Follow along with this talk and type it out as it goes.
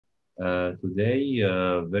Today,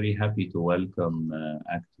 very happy to welcome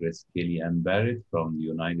actress Kelly Barrett from the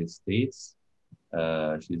United States.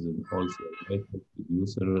 She's also a writer,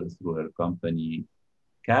 producer through her company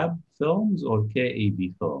CAB Films or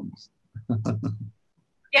KAB Films.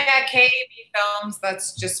 Yeah, KAB Films,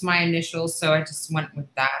 that's just my initials, so I just went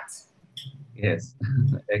with that. Yes,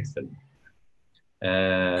 excellent.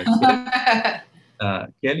 Kelly,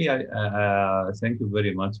 thank you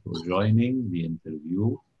very much for joining the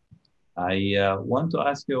interview. I want to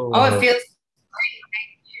ask you. Oh, it feels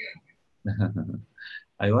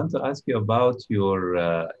I want to ask you about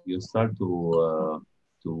your you start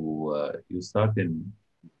in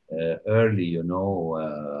early,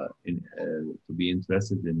 to be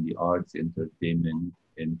interested in the arts, entertainment,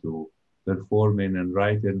 into performing and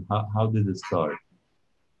writing. How did it start?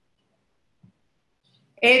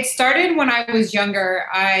 It started when I was younger.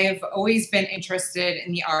 I've always been interested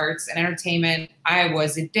in the arts and entertainment. I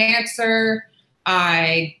was a dancer.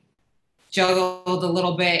 I juggled a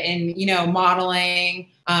little bit in,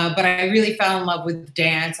 modeling, but I really fell in love with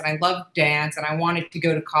dance, and I loved dance, and I wanted to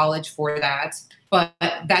go to college for that, but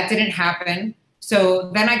that didn't happen.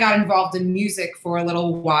 So then I got involved in music for a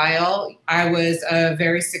little while. I was a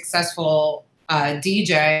very successful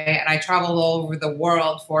DJ, and I traveled all over the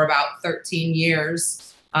world for about 13 years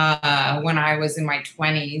when I was in my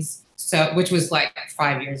 20s, so which was like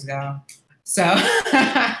 5 years ago. So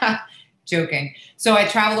joking. So I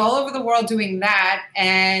traveled all over the world doing that,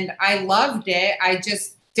 and I loved it. I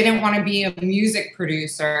just didn't want to be a music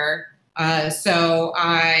producer. So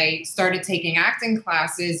I started taking acting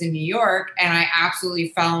classes in New York, and I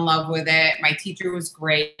absolutely fell in love with it. My teacher was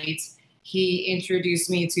great. He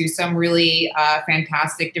introduced me to some really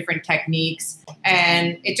fantastic different techniques,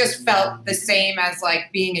 and it just felt the same as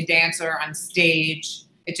like being a dancer on stage.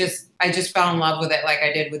 I just fell in love with it like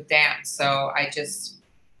I did with dance. So I just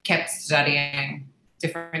kept studying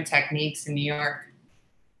different techniques in New York.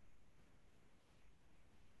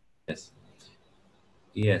 Yes.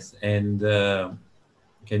 Yes. And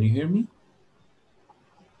can you hear me?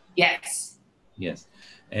 Yes. Yes.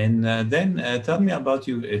 And then tell me about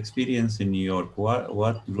your experience in New York.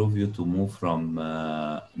 What drove you to move from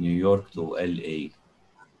New York to LA?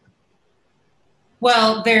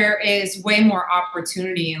 Well, there is way more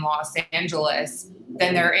opportunity in Los Angeles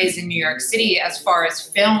than there is in New York City as far as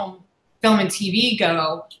film and TV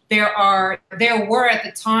go. There were at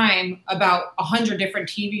the time about 100 different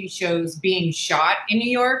TV shows being shot in New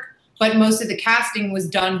York, but most of the casting was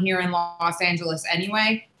done here in Los Angeles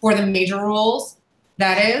anyway for the major roles.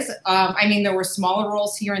 That is, I mean, there were smaller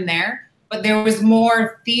roles here and there, but there was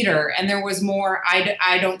more theater, and there was more.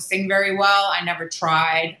 I don't sing very well. I never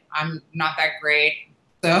tried. I'm not that great.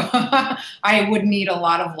 So I would need a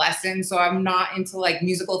lot of lessons. So I'm not into like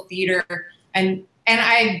musical theater. And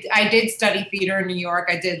I did study theater in New York.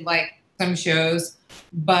 I did like some shows,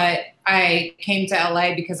 but I came to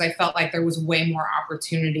LA because I felt like there was way more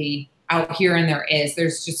opportunity out here, and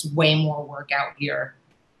there's just way more work out here.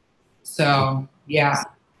 So yeah.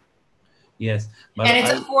 Yes, but And it's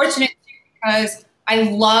unfortunate because I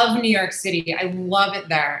love New York City. I love it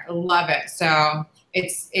there. I love it. So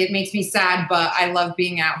it makes me sad, but I love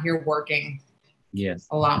being out here working. Yes,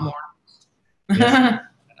 a lot more. yes.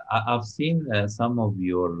 I've seen some of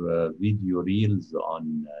your video reels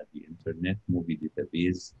on the Internet Movie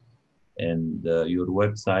Database and your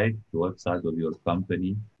website, the website of your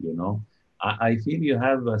company. I feel you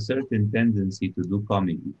have a certain tendency to do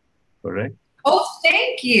comedy, correct? Oh,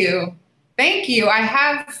 thank you. Thank you. I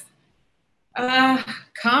have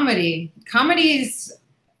comedy. Comedy's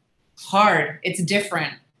hard. It's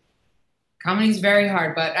different. Comedy's very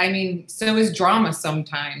hard, but I mean, so is drama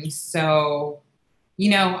sometimes. So,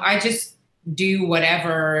 I just do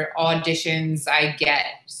whatever auditions I get.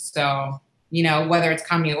 So, whether it's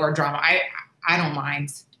comedy or drama, I don't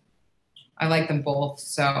mind. I like them both.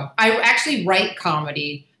 So I actually write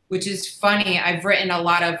comedy, which is funny. I've written a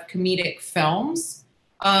lot of comedic films.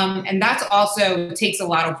 And that's also takes a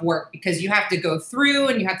lot of work because you have to go through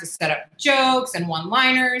and you have to set up jokes and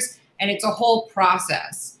one-liners, and it's a whole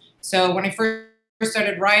process. So when I first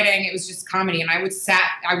started writing, it was just comedy, and I would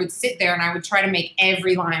sit there and I would try to make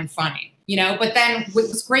every line funny, But then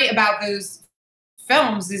what's great about those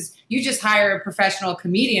films is you just hire a professional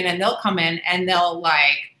comedian, and they'll come in and they'll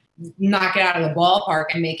like knock it out of the ballpark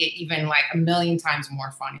and make it even like a million times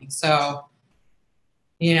more funny. So,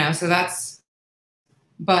 so that's.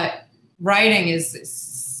 But writing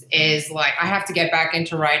is like I have to get back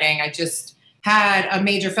into writing. I just had a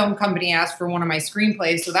major film company ask for one of my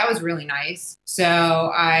screenplays, so that was really nice. So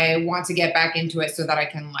I want to get back into it so that I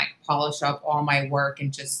can like polish up all my work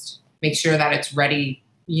and just make sure that it's ready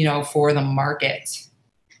for the market.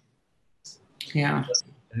 Yeah.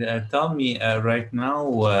 Tell me, right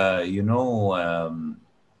now,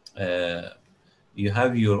 you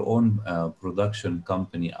have your own production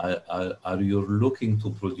company. Are you looking to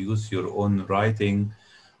produce your own writing,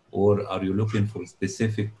 or are you looking for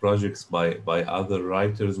specific projects by other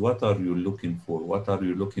writers? What are you looking for? What are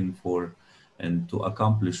you looking for and to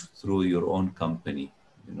accomplish through your own company,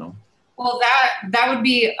 you know? Well, that would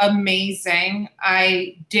be amazing.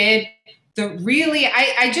 I just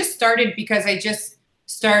started because I just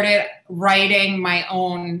started writing my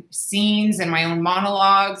own scenes and my own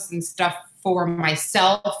monologues and stuff for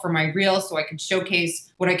myself, for my reels, so I could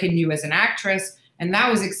showcase what I can do as an actress. And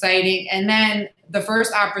that was exciting. And then the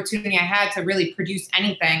first opportunity I had to really produce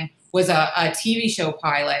anything was a TV show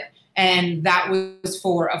pilot. And that was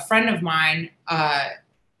for a friend of mine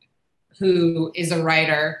who is a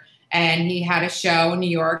writer. And he had a show in New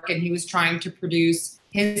York, and he was trying to produce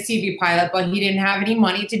his TV pilot, but he didn't have any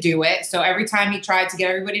money to do it. So every time he tried to get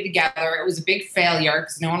everybody together, it was a big failure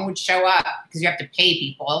because no one would show up because you have to pay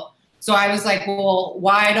people. So I was like, well,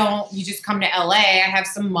 why don't you just come to LA? I have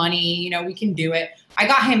some money, we can do it. I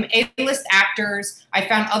got him A-list actors. I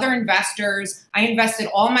found other investors. I invested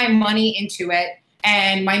all my money into it.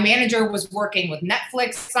 And my manager was working with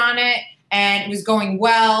Netflix on it, and it was going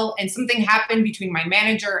well. And something happened between my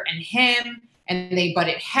manager and him, and they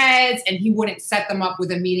butted heads, and he wouldn't set them up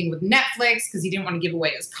with a meeting with Netflix because he didn't want to give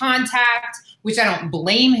away his contact, which I don't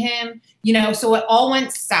blame him, so it all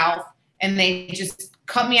went south, and they just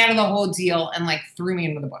cut me out of the whole deal and threw me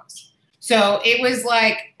into the bus. So it was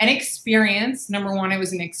like an experience. Number one, it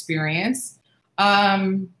was an experience.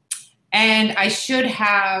 And I should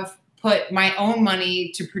have put my own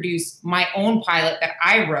money to produce my own pilot that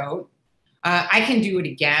I wrote. I can do it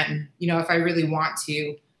again, if I really want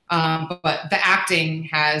to. But the acting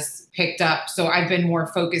has picked up. So I've been more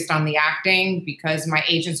focused on the acting because my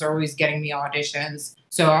agents are always getting me auditions.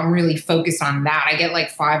 So I'm really focused on that. I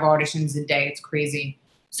get 5 auditions a day. It's crazy.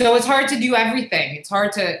 So it's hard to do everything. It's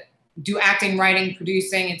hard to do acting, writing,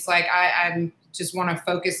 producing. It's I just want to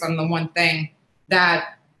focus on the one thing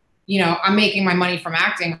that, I'm making my money from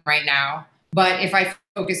acting right now. But if I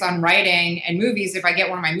focus on writing and movies, if I get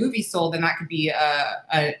one of my movies sold, then that could be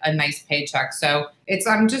a nice paycheck. So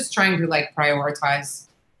I'm just trying to prioritize.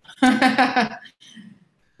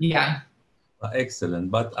 Yeah.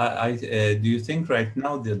 Excellent. But do you think right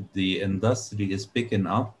now that the industry is picking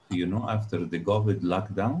up, after the COVID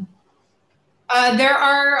lockdown? There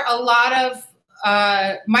are a lot of,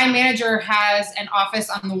 my manager has an office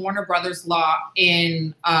on the Warner Brothers law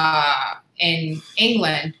in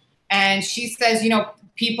England. And she says,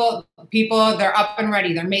 people, they're up and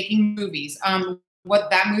ready. They're making movies.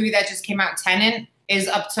 That movie that just came out, Tenet, is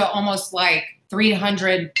up to almost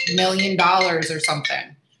 $300 million or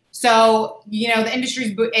something. So, the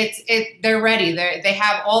industry's, they're ready. They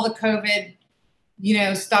have all the COVID,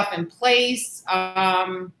 stuff in place.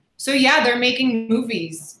 So yeah, they're making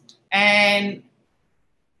movies. And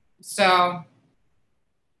so,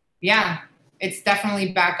 yeah, it's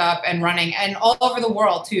definitely back up and running, and all over the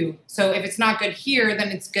world too. So if it's not good here, then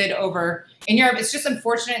it's good over in Europe. It's just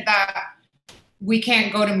unfortunate that we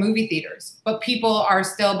can't go to movie theaters, but people are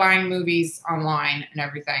still buying movies online and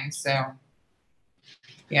everything. So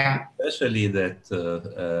yeah. Especially that,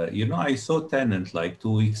 I saw Tenet 2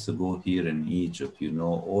 weeks ago here in Egypt.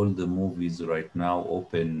 All the movies right now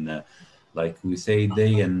open, we say,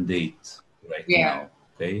 day and date right now.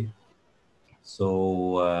 Okay.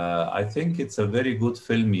 So I think it's a very good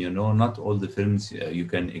film. Not all the films you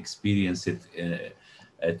can experience it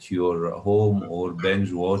at your home or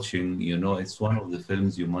binge watching. It's one of the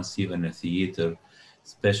films you must see in a theater,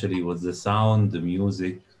 especially with the sound, the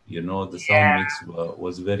music. The sound mix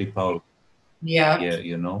was very powerful. Yeah.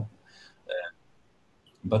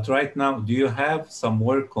 But right now, do you have some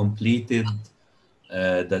work completed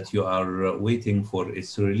that you are waiting for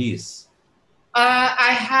its release?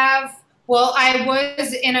 I have. Well, I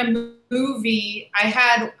was in a movie. I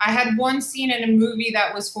had one scene in a movie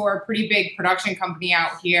that was for a pretty big production company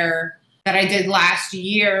out here that I did last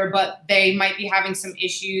year, but they might be having some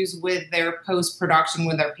issues with their post-production,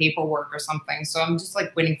 with their paperwork or something. So I'm just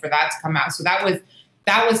waiting for that to come out. So that was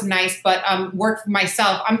nice, but work for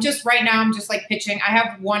myself. I'm just pitching. I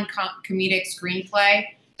have one comedic screenplay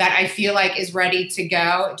that I feel is ready to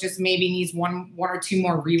go. It just maybe needs one or two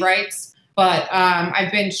more rewrites. But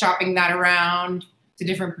I've been shopping that around to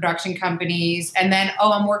different production companies. And then,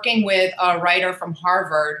 I'm working with a writer from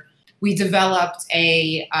Harvard. We developed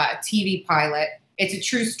a TV pilot. It's a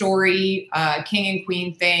true story, king and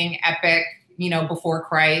queen thing, epic, before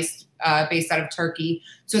Christ. based out of Turkey.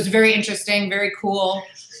 So it's very interesting, very cool.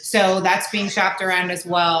 So that's being shopped around as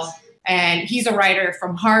well. And he's a writer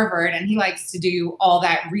from Harvard, and he likes to do all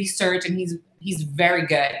that research, and he's very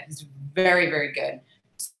good. He's very, very good.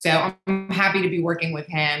 So I'm happy to be working with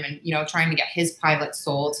him and, you know, trying to get his pilot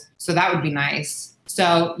sold. So that would be nice.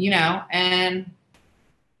 So, you know, and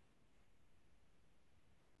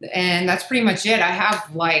that's pretty much it. I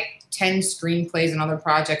have like 10 screenplays and other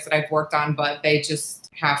projects that I've worked on, but I just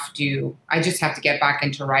have to get back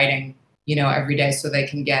into writing, you know, every day so they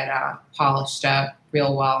can get polished up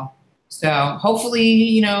real well. So hopefully,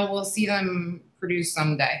 you know, we'll see them produce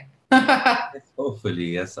someday.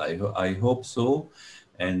 Hopefully, yes, I hope so.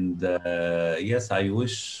 And yes, I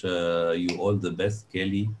wish you all the best,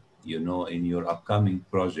 Kelly, you know, in your upcoming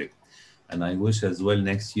project. And I wish as well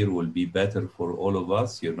next year will be better for all of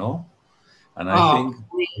us, you know. And I think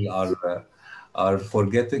we are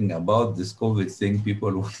forgetting about this COVID thing.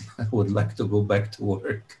 People would like to go back to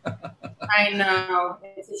work. I know,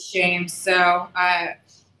 it's a shame. So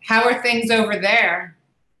how are things over there?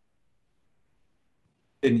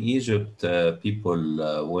 In Egypt,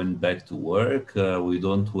 people went back to work. We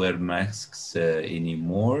don't wear masks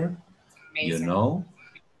anymore, you Amazing. know.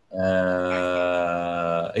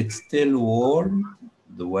 It's still warm,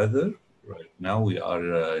 the weather. Right now, we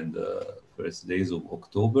are in the first days of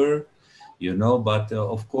October, you know, but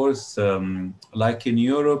of course, like in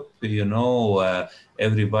Europe, you know,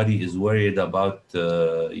 everybody is worried about,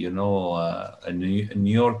 you know, in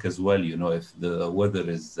New York as well, you know, if the weather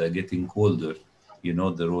is getting colder, you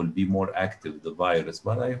know, there will be more active, the virus.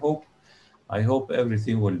 But I hope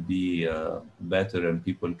everything will be better and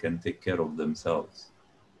people can take care of themselves.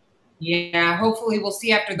 Yeah, hopefully we'll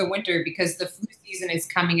see after the winter because the flu season is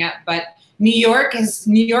coming up. But New York has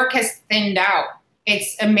thinned out.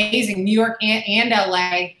 It's amazing. New York and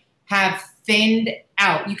LA have thinned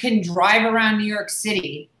out. You can drive around New York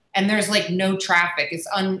City and there's like no traffic. It's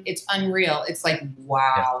unreal. It's like,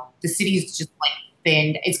 wow, the city's just like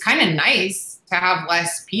thinned. It's kind of nice to have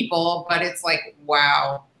less people, but it's like,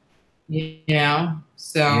 wow, you know.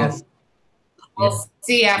 So Yes. we'll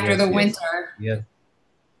see after the winter. Yes.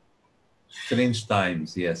 Strange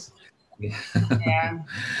times, yes. Yeah.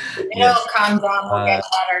 It'll Yes. calm down. We'll get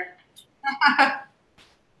better.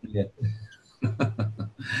 Yeah.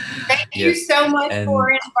 Thank you so much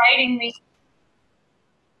for inviting me.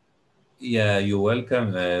 Yeah, you're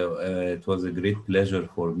welcome. It was a great pleasure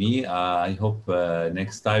for me. I hope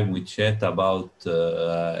next time we chat about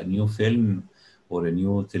a new film or a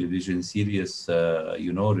new television series,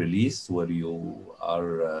 you know, release where you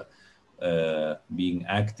are being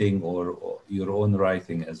acting or your own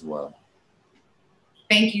writing as well.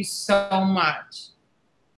 Thank you so much.